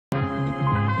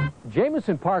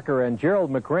Jameson Parker and Gerald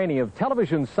Mcraney of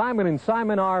television's Simon &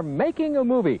 Simon are making a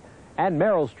movie. And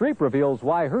Meryl Streep reveals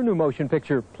why her new motion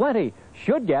picture, Plenty,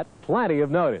 should get plenty of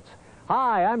notice.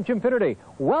 Hi, I'm Jim Finnerty.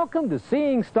 Welcome to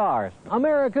Seeing Stars,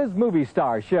 America's movie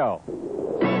star show.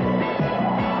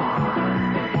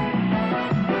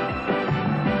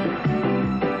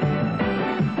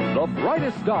 The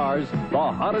brightest stars,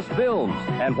 the hottest films,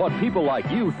 and what people like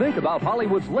you think about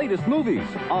Hollywood's latest movies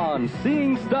on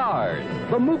Seeing Stars,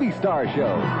 the movie star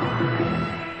show.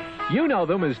 You know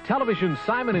them as television's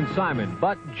Simon & Simon,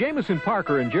 but Jameson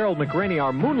Parker and Gerald Mcraney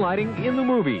are moonlighting in the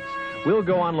movies. We'll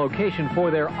go on location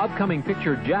for their upcoming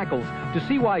picture, Jackals, to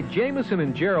see why Jameson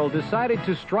and Gerald decided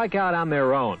to strike out on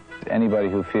their own. Anybody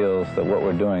who feels that what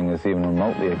we're doing is even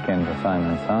remotely akin to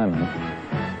Simon & Simon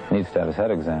needs to have his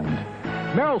head examined.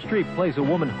 Meryl Streep plays a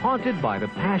woman haunted by the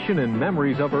passion and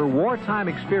memories of her wartime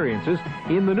experiences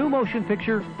in the new motion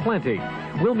picture, Plenty.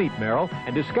 We'll meet Meryl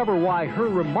and discover why her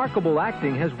remarkable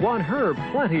acting has won her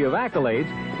plenty of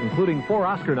accolades, including 4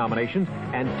 Oscar nominations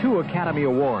and 2 Academy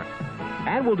Awards.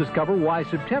 And we'll discover why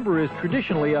September is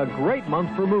traditionally a great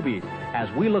month for movies,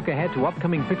 as we look ahead to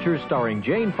upcoming pictures starring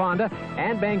Jane Fonda,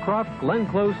 Anne Bancroft, Glenn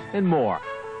Close, and more.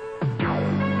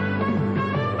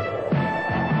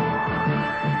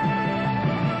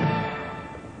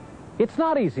 It's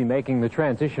not easy making the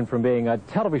transition from being a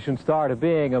television star to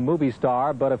being a movie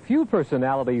star, but a few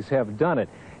personalities have done it.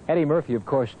 Eddie Murphy, of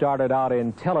course, started out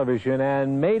in television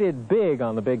and made it big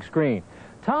on the big screen.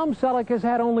 Tom Selleck has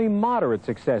had only moderate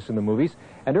success in the movies,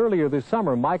 and earlier this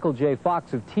summer, Michael J.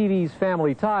 Fox of TV's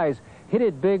Family Ties hit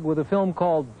it big with a film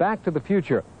called Back to the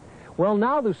Future. Well,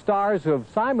 now the stars of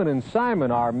Simon & Simon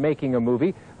are making a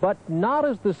movie, but not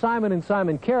as the Simon &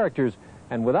 Simon characters,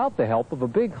 and without the help of a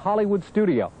big Hollywood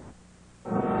studio.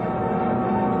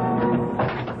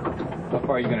 How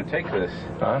far are you going to take this?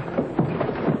 Huh?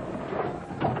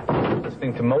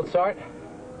 Listening to Mozart?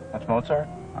 That's Mozart?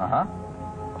 Uh-huh.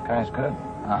 This guy's good.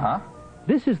 Uh-huh.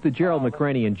 This is the Gerald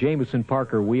Mcraney and Jameson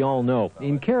Parker we all know,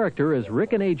 in character as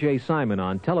Rick and A.J. Simon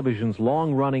on television's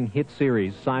long-running hit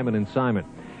series, Simon & Simon.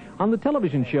 On the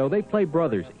television show, they play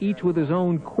brothers, each with his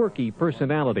own quirky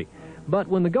personality. But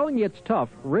when the going gets tough,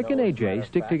 Rick and A.J.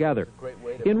 stick together.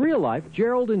 In real life,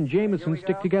 Gerald and Jameson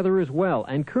stick together as well,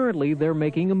 and currently they're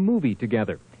making a movie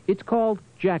together. It's called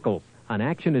Jackals, an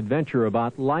action-adventure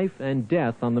about life and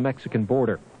death on the Mexican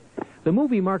border. The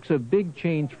movie marks a big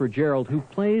change for Gerald, who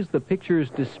plays the picture's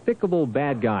despicable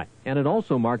bad guy, and it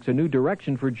also marks a new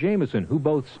direction for Jameson, who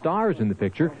both stars in the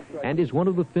picture and is one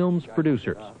of the film's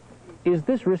producers. Is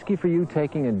this risky for you,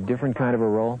 taking a different kind of a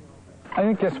role? I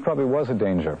think this probably was a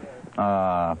danger.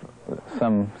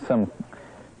 Some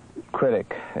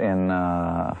critic in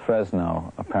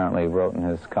Fresno apparently wrote in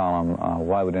his column,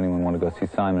 why would anyone want to go see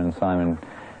Simon & Simon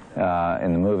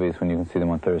in the movies when you can see them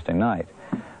on Thursday night?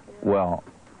 Well,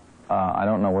 I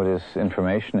don't know what his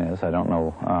information is. I don't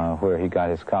know where he got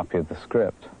his copy of the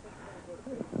script.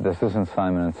 This isn't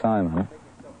Simon & Simon.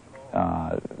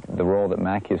 The role that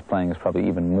Maxie is playing is probably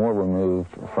even more removed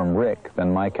from Rick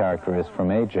than my character is from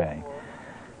A.J.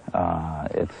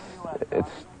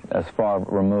 It's as far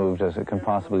removed as it can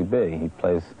possibly be.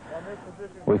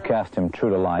 We've cast him true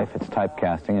to life. It's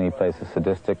typecasting, and he plays a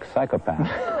sadistic psychopath.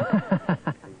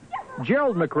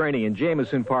 Gerald Mcraney and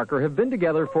Jameson Parker have been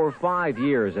together for 5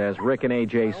 years as Rick and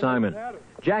A.J. Simon.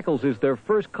 Jackals is their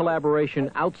first collaboration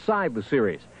outside the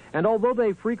series, and although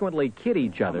they frequently kid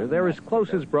each other, they're as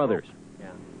close as brothers.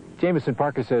 Jameson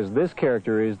Parker says this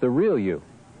character is the real you.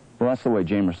 Well, that's the way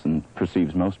Jameson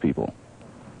perceives most people.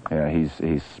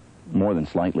 He's more than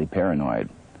slightly paranoid.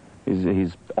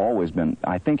 He's always been,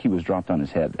 I think he was dropped on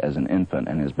his head as an infant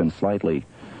and has been slightly,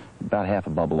 about half a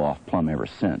bubble off plumb ever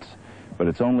since. But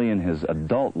it's only in his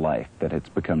adult life that it's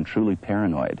become truly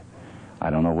paranoid. I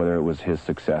don't know whether it was his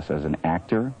success as an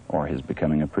actor or his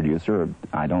becoming a producer.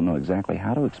 I don't know exactly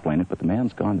how to explain it, but the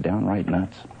man's gone downright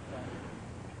nuts.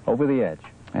 Over the edge.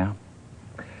 Yeah.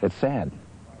 It's sad.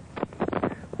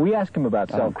 We asked him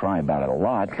about I don't cry about it a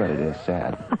lot, but it is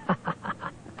sad.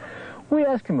 We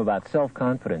asked him about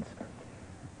self-confidence.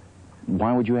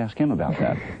 Why would you ask him about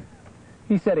that?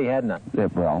 He said he had none.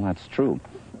 Well, that's true.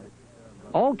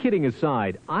 All kidding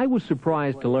aside, I was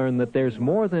surprised to learn that there's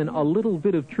more than a little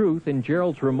bit of truth in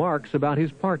Gerald's remarks about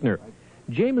his partner.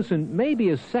 Jameson may be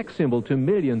a sex symbol to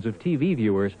millions of TV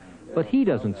viewers, but he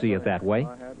doesn't see it that way.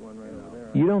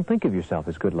 You don't think of yourself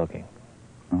as good-looking?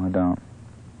 No, I don't.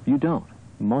 You don't?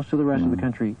 Most of the rest of the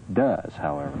country does,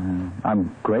 however.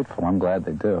 I'm grateful. I'm glad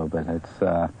they do, but it's...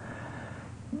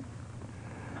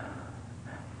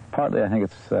 part Partly, I think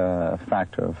it's a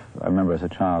factor of, I remember as a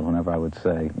child, whenever I would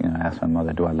say, you know, ask my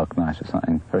mother, do I look nice or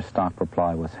something, her stock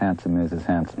reply was, handsome is as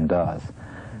handsome does,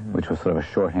 which was sort of a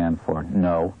shorthand for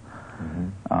no.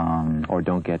 Or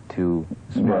don't get too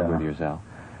smug with yourself.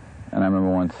 And I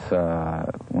remember once,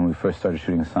 when we first started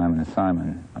shooting Simon &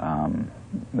 Simon,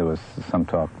 there was some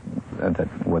talk that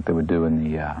what they would do in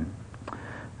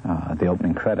the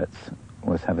opening credits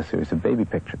was have a series of baby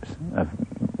pictures, of,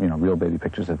 you know, real baby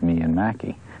pictures of me and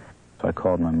Mackie. So I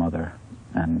called my mother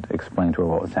and explained to her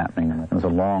what was happening. And there was a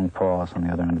long pause on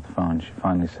the other end of the phone. She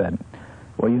finally said,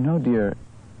 well, you know, dear,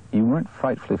 you weren't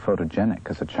frightfully photogenic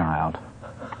as a child.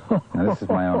 Now, this is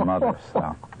my own mother,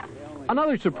 so...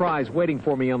 Another surprise waiting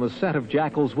for me on the set of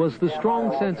Jackals was the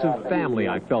strong sense of family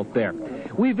I felt there.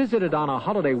 We visited on a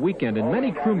holiday weekend, and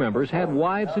many crew members had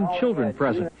wives and children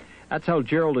present. That's how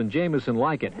Gerald and Jameson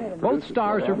like it. Both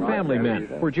stars are family men.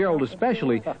 For Gerald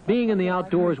especially, being in the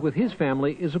outdoors with his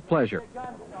family is a pleasure.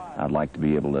 I'd like to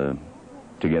be able to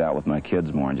get out with my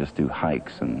kids more and just do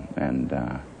hikes and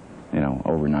you know,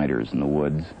 overnighters in the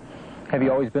woods. Have you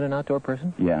always been an outdoor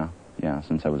person? Yeah,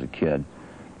 since I was a kid.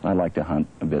 I like to hunt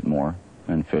a bit more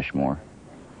and fish more.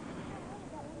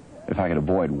 If I could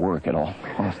avoid work at all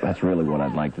costs, that's really what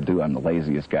I'd like to do. I'm the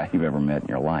laziest guy you've ever met in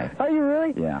your life. Are you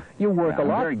really? Yeah. You work a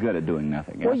lot? I'm very good at doing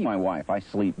nothing. Well, Ask my wife. I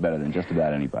sleep better than just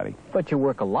about anybody. But you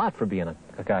work a lot for being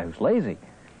a guy who's lazy.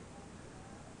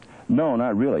 No,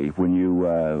 not really. When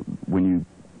you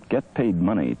get paid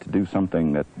money to do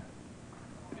something that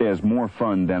is more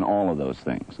fun than all of those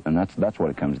things, and that's what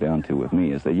it comes down to with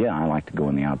me, is that, yeah, I like to go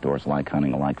in the outdoors. I like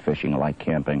hunting. I like fishing. I like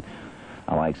camping.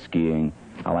 I like skiing.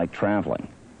 I like traveling.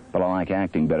 But I like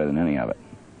acting better than any of it.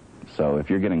 So if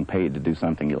you're getting paid to do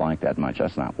something you like that much,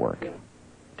 that's not work.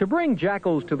 To bring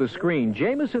Jackals to the screen,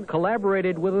 Jameson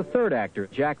collaborated with a third actor,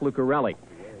 Jack Lucarelli.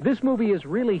 This movie is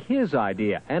really his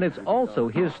idea, and it's also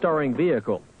his starring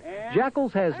vehicle.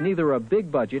 Jackals has neither a big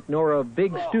budget nor a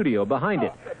big studio behind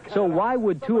it. So why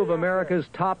would two of America's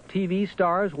top TV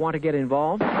stars want to get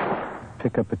involved?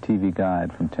 Pick up a TV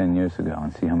guide from 10 years ago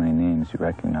and see how many names you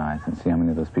recognize and see how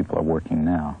many of those people are working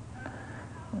now.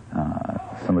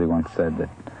 Somebody once said that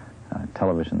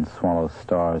television swallows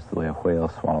stars the way a whale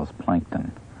swallows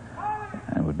plankton.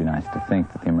 And it would be nice to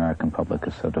think that the American public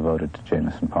is so devoted to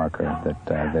Jameson Parker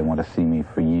that they want to see me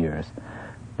for years.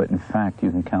 But in fact, you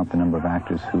can count the number of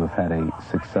actors who have had a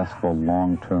successful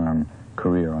long-term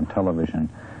career on television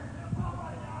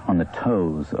on the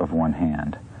toes of one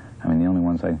hand. I mean, the only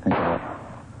ones I can think of...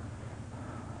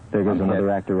 There goes another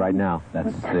actor right now.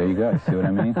 There you go. See what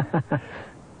I mean?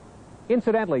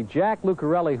 Incidentally, Jack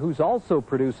Lucarelli, who's also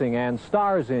producing and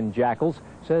stars in Jackals,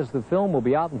 says the film will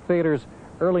be out in theaters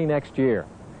early next year.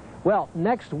 Well,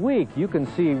 next week you can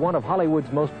see one of Hollywood's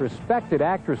most respected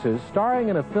actresses starring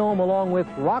in a film along with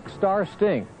rock star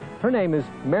Sting. Her name is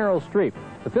Meryl Streep.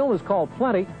 The film is called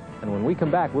Plenty, and when we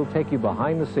come back, we'll take you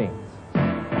behind the scenes.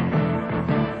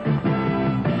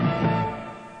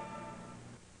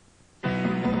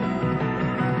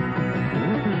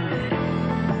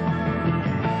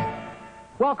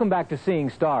 Welcome back to Seeing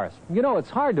Stars. You know, it's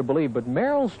hard to believe, but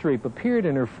Meryl Streep appeared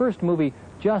in her first movie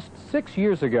just 6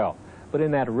 years ago. But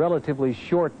in that relatively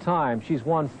short time, she's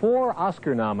won 4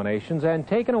 Oscar nominations and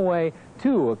taken away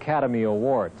 2 Academy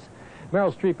Awards.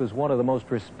 Meryl Streep is one of the most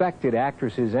respected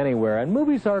actresses anywhere, and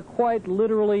movies are quite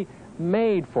literally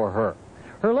made for her.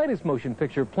 Her latest motion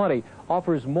picture, Plenty,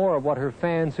 offers more of what her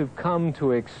fans have come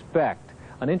to expect.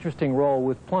 An interesting role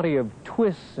with plenty of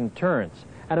twists and turns,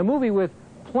 and a movie with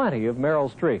plenty of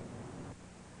Meryl Streep.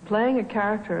 Playing a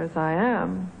character as I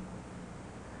am,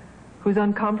 who's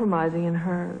uncompromising in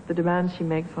the demands she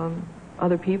makes on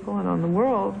other people and on the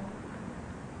world,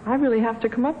 I really have to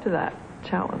come up to that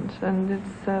challenge, and it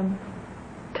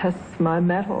tests my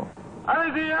mettle.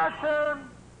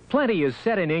 Plenty is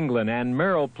set in England, and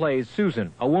Meryl plays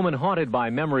Susan, a woman haunted by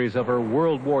memories of her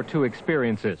World War II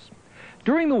experiences.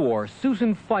 During the war,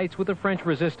 Susan fights with the French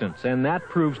resistance, and that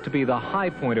proves to be the high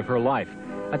point of her life,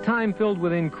 a time filled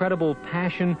with incredible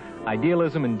passion,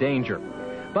 idealism, and danger.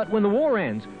 But when the war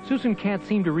ends, Susan can't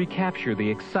seem to recapture the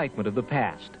excitement of the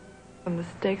past. When the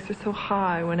stakes are so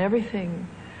high, when everything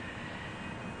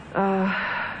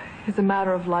is a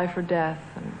matter of life or death,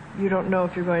 and you don't know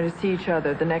if you're going to see each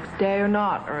other the next day or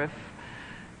not, or if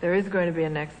there is going to be a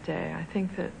next day, I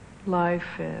think that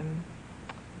life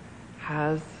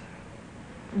has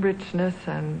richness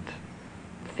and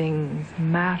things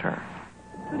matter.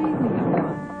 Good evening,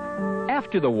 everyone.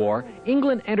 After the war,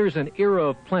 England enters an era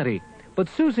of plenty. But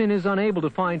Susan is unable to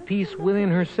find peace within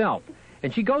herself,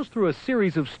 and she goes through a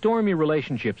series of stormy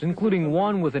relationships, including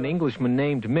one with an Englishman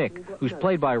named Mick, who's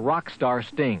played by rock star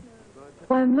Sting.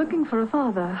 Well, I'm looking for a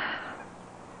father.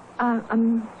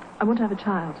 I want to have a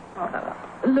child.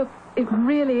 Look, it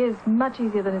really is much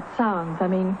easier than it sounds. I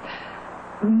mean,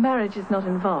 marriage is not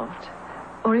involved,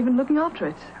 or even looking after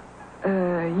it.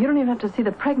 You don't even have to see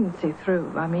the pregnancy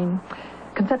through. I mean,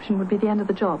 conception would be the end of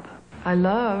the job. I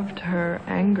loved her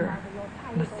anger,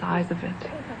 and the size of it,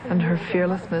 and her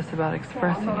fearlessness about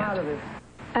expressing it.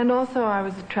 And also I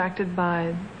was attracted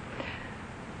by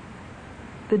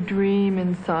the dream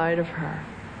inside of her,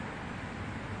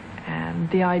 and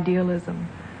the idealism.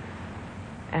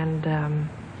 And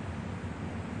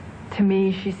to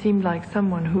me, she seemed like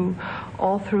someone who,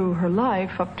 all through her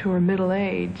life, up to her middle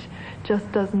age, just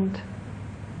doesn't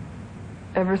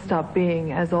ever stop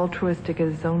being as altruistic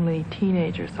as only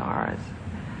teenagers are, as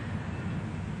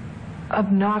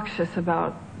obnoxious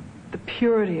about the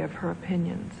purity of her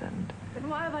opinions and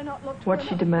what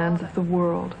she demands of the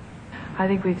world. I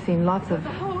think we've seen lots of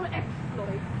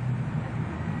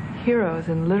heroes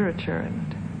in literature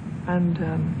and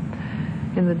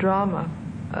in the drama,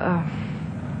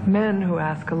 men who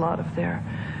ask a lot of their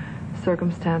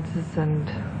circumstances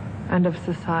and of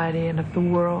society and of the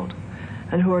world,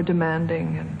 and who are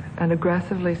demanding and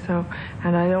aggressively so.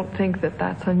 And I don't think that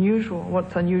that's unusual.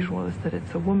 What's unusual is that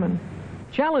it's a woman.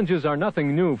 Challenges are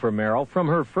nothing new for Meryl, from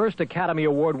her first Academy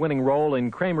Award-winning role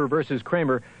in Kramer vs.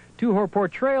 Kramer to her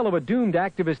portrayal of a doomed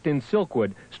activist in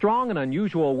Silkwood. Strong and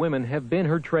unusual women have been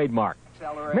her trademark.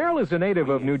 Meryl is a native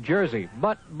of New Jersey,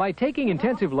 but by taking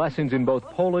intensive lessons in both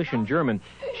Polish and German,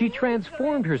 she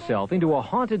transformed herself into a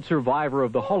haunted survivor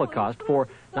of the Holocaust for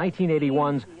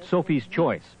 1981's Sophie's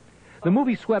Choice. The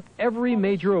movie swept every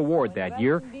major award that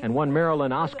year and won Meryl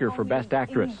an Oscar for Best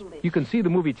Actress. You can see the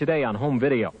movie today on home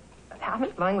video. How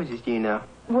many languages do you know?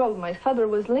 Well, my father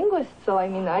was linguist, so I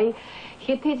mean,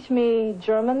 he teach me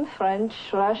German, French,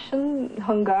 Russian,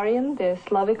 Hungarian, the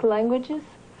Slavic languages.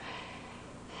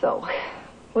 So,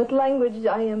 what language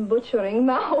I am butchering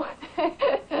now?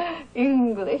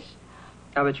 English.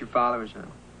 I bet your father was a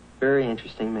very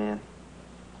interesting man.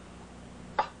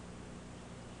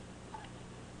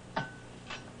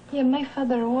 Yeah, my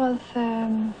father was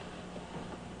a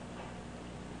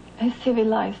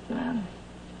civilized man.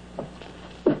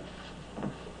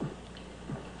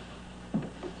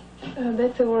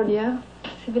 That's a word, yeah?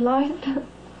 Civilized?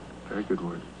 Very good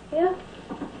word. Yeah.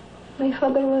 My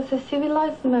father was a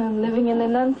civilized man living in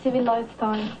an uncivilized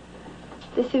time.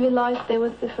 The civilized, they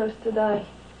was the first to die.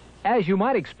 As you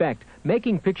might expect,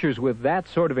 making pictures with that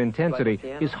sort of intensity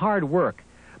is hard work.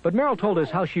 But Meryl told us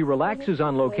how she relaxes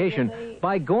on location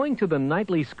by going to the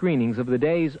nightly screenings of the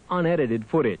day's unedited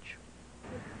footage.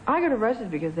 I go to Rush's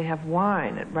because they have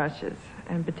wine at Rush's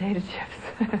and potato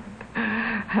chips.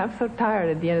 I'm so tired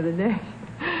at the end of the day.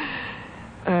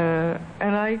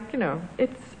 And you know,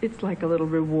 it's like a little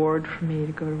reward for me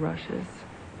to go to Rush's.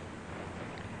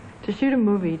 To shoot a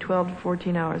movie 12 to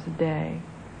 14 hours a day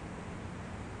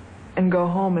and go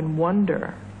home and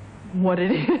wonder what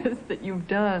it is that you've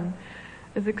done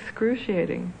is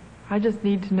excruciating. I just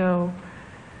need to know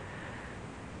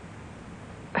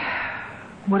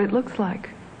what it looks like.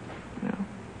 You know,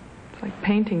 it's like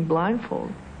painting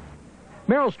blindfold.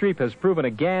 Meryl Streep has proven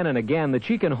again and again that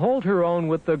she can hold her own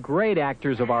with the great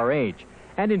actors of our age.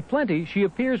 And in Plenty, she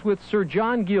appears with Sir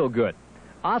John Gielgud.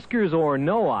 Oscars or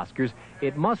no Oscars,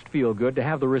 it must feel good to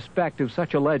have the respect of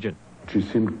such a legend. She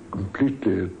seemed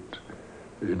completely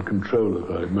in control of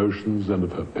her emotions and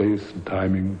of her pace and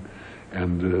timing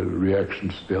and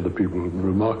reactions to the other people.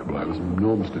 Remarkable. I was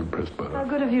enormously impressed by How her.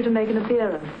 good of you to make an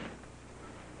appearance.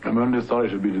 I'm only sorry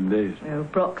to be delayed. Oh,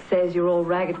 Brock says you're all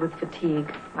ragged with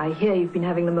fatigue. I hear you've been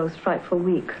having the most frightful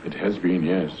week. It has been,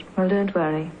 yes. Well, don't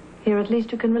worry. Here at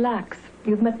least you can relax.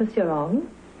 You've met Monsieur Ong.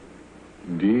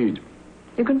 Indeed.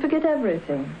 You can forget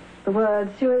everything. The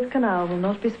words Suez Canal will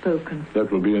not be spoken.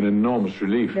 That will be an enormous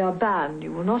relief. They are banned.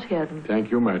 You will not hear them. Thank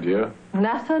you, my dear.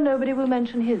 Nasser, nobody will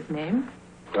mention his name.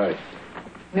 Right.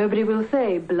 Nobody will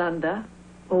say blunder,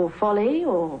 or folly,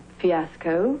 or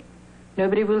fiasco.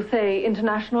 Nobody will say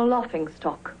international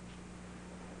laughingstock.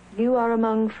 You are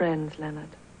among friends, Leonard.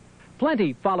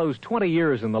 Plenty follows 20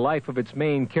 years in the life of its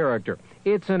main character.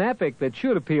 It's an epic that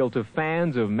should appeal to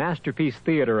fans of masterpiece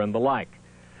theater and the like.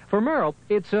 For Meryl,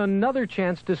 it's another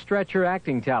chance to stretch her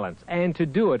acting talents and to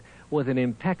do it with an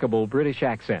impeccable British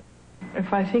accent.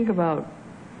 If I think about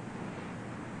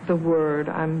the word,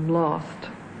 I'm lost.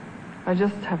 I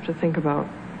just have to think about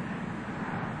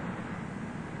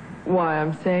why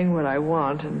I'm saying what I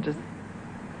want and just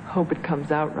hope it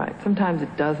comes out right. Sometimes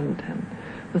it doesn't, and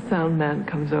the sound man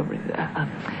comes over and says,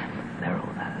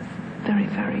 Meryl, that is very,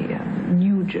 very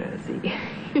New Jersey.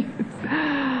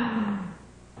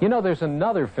 You know, there's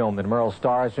another film that Meryl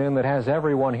stars in that has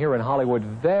everyone here in Hollywood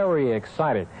very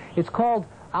excited. It's called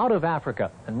Out of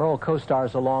Africa, and Meryl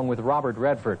co-stars along with Robert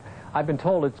Redford. I've been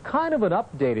told it's kind of an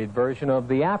updated version of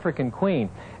The African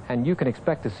Queen, and you can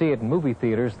expect to see it in movie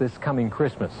theaters this coming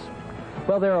Christmas.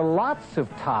 Well, there are lots of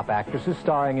top actresses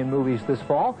starring in movies this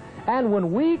fall, and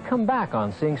when we come back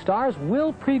on Seeing Stars,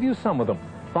 we'll preview some of them.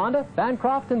 Fonda,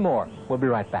 Bancroft, and more. We'll be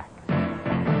right back.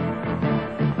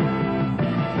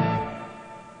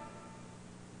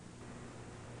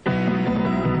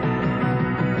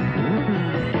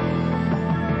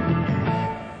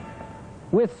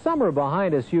 With summer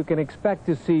behind us, you can expect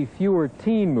to see fewer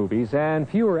teen movies and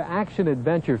fewer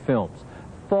action-adventure films.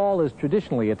 Fall is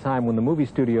traditionally a time when the movie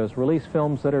studios release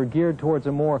films that are geared towards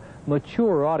a more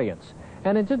mature audience.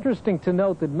 And it's interesting to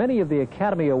note that many of the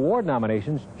Academy Award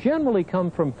nominations generally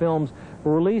come from films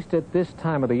released at this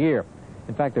time of the year.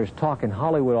 In fact, there's talk in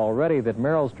Hollywood already that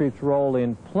Meryl Streep's role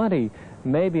in Plenty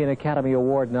may be an Academy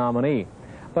Award nominee.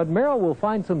 But Meryl will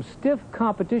find some stiff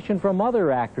competition from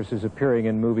other actresses appearing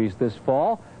in movies this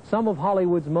fall, some of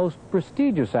Hollywood's most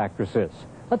prestigious actresses.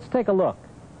 Let's take a look.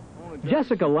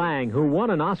 Jessica Lange, who won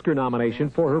an Oscar nomination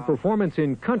for her performance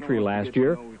in Country last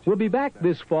year, will be back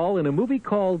this fall in a movie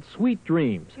called Sweet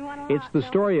Dreams. It's the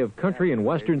story of country and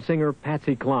western singer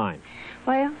Patsy Cline.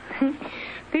 Well,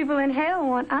 people in hell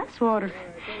want ice water.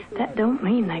 That don't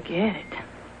mean they get it.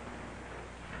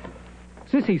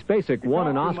 Sissy Spacek won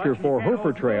an Oscar for her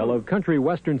portrayal of country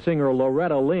western singer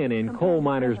Loretta Lynn in Coal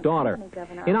Miner's Daughter.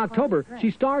 In October,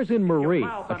 she stars in Marie,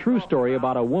 a true story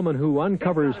about a woman who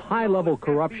uncovers high-level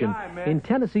corruption in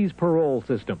Tennessee's parole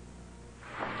system.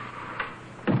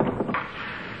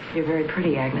 You're very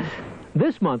pretty, Agnes.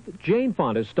 This month, Jane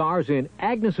Fonda stars in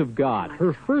Agnes of God,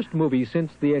 her first movie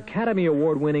since the Academy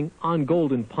Award-winning On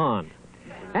Golden Pond.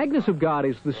 Agnes of God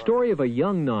is the story of a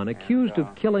young nun accused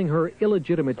of killing her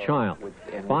illegitimate child.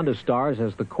 Fonda stars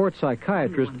as the court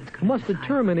psychiatrist who must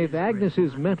determine if Agnes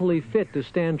is mentally fit to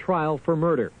stand trial for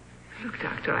murder. Look,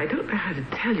 Doctor, I don't know how to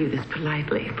tell you this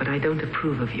politely, but I don't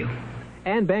approve of you.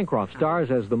 Anne Bancroft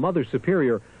stars as the Mother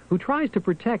Superior who tries to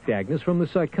protect Agnes from the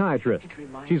psychiatrist.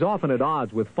 She's often at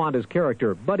odds with Fonda's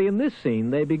character, but in this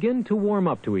scene, they begin to warm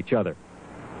up to each other.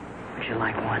 Would you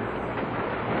like one?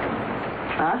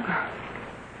 Huh?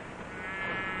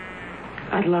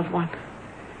 I'd love one.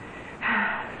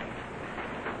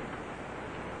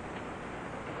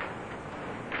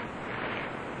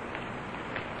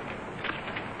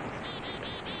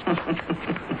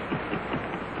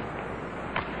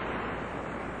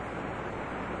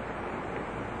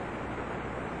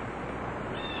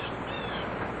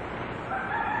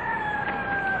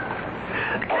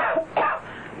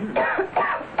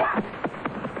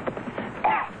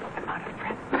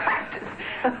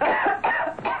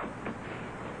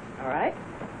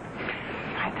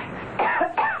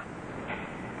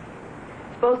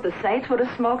 Suppose the saints would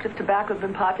have smoked if tobacco had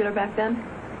been popular back then?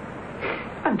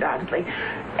 Undoubtedly.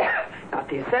 Not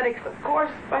the ascetics, of course,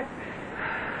 but,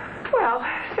 well,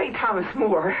 St. Thomas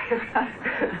More.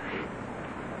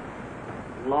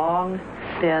 Long,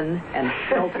 thin, and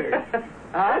sheltered.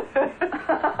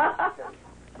 Huh?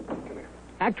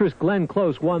 Actress Glenn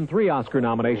Close won 3 Oscar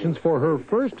nominations for her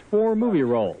first 4 movie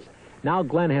roles. Now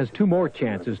Glenn has 2 more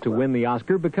chances to win the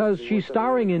Oscar because she's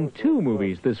starring in 2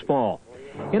 movies this fall.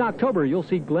 In October, you'll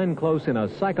see Glenn Close in a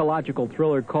psychological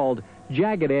thriller called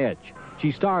Jagged Edge. She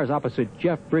stars opposite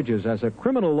Jeff Bridges as a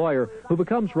criminal lawyer who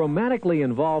becomes romantically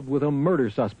involved with a murder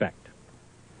suspect.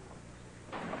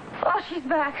 Oh, she's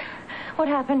back. What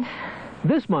happened?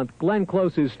 This month, Glenn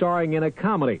Close is starring in a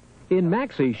comedy. In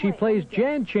Maxie, she plays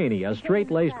Jan Chaney, a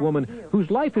straight-laced woman whose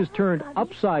life is turned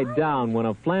upside down when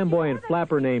a flamboyant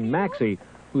flapper named Maxie,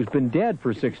 who's been dead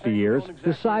for 60 years,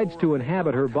 decides to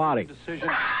inhabit her body.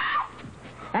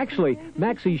 Actually,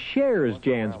 Maxie shares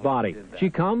Jan's body. She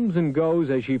comes and goes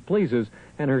as she pleases,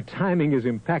 and her timing is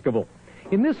impeccable.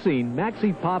 In this scene,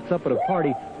 Maxie pops up at a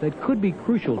party that could be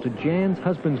crucial to Jan's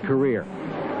husband's career.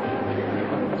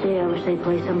 Gee, I wish they'd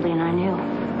play something I knew.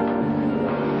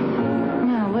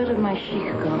 Now, where did my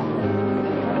chic go?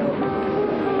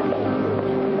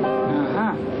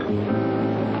 Uh-huh.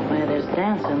 Where there's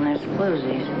dancing, there's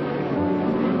floozies.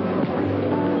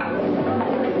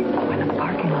 Oh, in the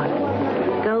parking lot.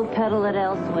 Go peddle it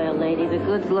elsewhere, lady. The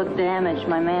goods look damaged.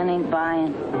 My man ain't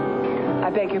buying. I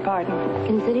beg your pardon?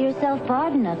 Consider yourself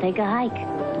pardoned. Now take a hike.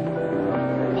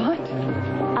 What?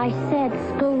 I said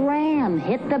scram.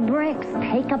 Hit the bricks.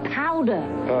 Take a powder.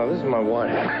 Oh, this is my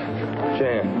wife,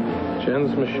 Jan. Jan,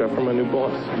 this is Michelle from my new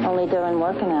boss. Only during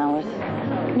working hours.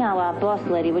 Now, boss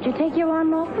lady, would you take your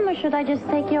arm off him, or should I just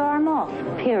take your arm off?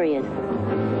 Period.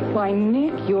 Why,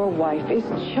 Nick, your wife is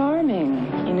charming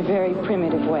in a very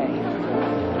primitive way.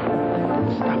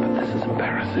 Stop it. This is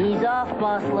embarrassing. Ease off,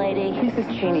 boss lady. Mrs.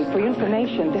 Cheney, for your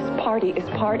information, this party is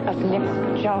part of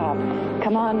Nick's job.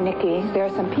 Come on, Nicky. There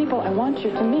are some people I want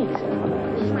you to meet.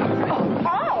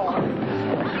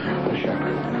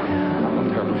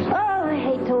 Oh, I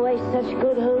hate to waste such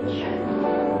good hooch.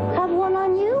 Have one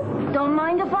on you? Don't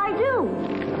mind if I do.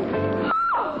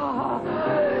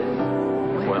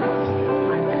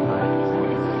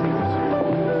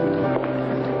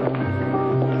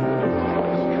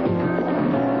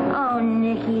 Oh,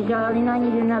 Nicky, darling, I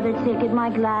need another ticket. My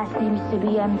glass seems to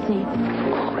be empty.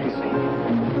 Crazy.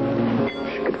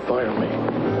 She could fire me.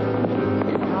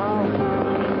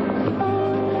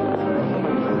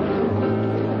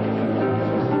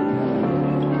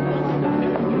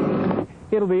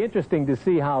 It'll be interesting to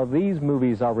see how these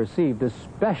movies are received,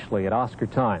 especially at Oscar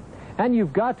time. And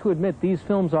you've got to admit these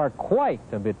films are quite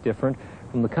a bit different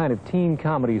from the kind of teen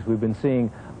comedies we've been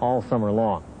seeing all summer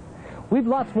long. We've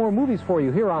lots more movies for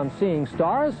you here on Seeing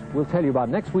Stars. We'll tell you about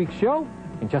next week's show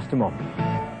in just a moment.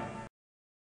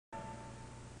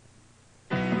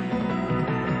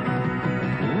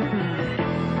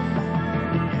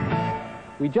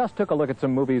 We just took a look at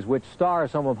some movies which star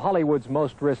some of Hollywood's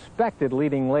most respected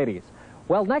leading ladies.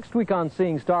 Well, next week on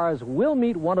Seeing Stars, we'll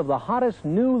meet one of the hottest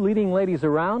new leading ladies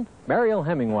around, Mariel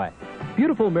Hemingway.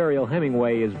 Beautiful Mariel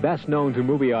Hemingway is best known to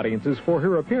movie audiences for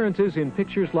her appearances in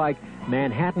pictures like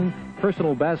Manhattan,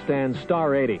 Personal Best, and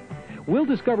Star 80. We'll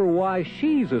discover why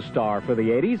she's a star for the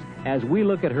 80s as we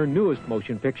look at her newest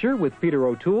motion picture with Peter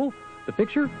O'Toole, the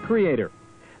picture Creator.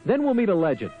 Then we'll meet a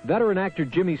legend. Veteran actor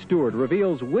Jimmy Stewart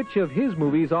reveals which of his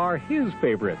movies are his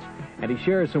favorites. And he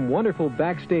shares some wonderful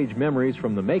backstage memories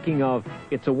from the making of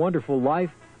It's a Wonderful Life,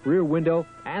 Rear Window,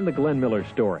 and the Glenn Miller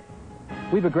Story.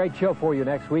 We've a great show for you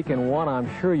next week, and one I'm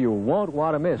sure you won't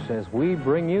want to miss as we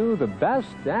bring you the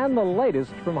best and the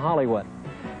latest from Hollywood.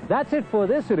 That's it for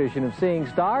this edition of Seeing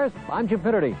Stars. I'm Jim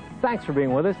Finnerty. Thanks for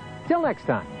being with us. Till next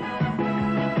time.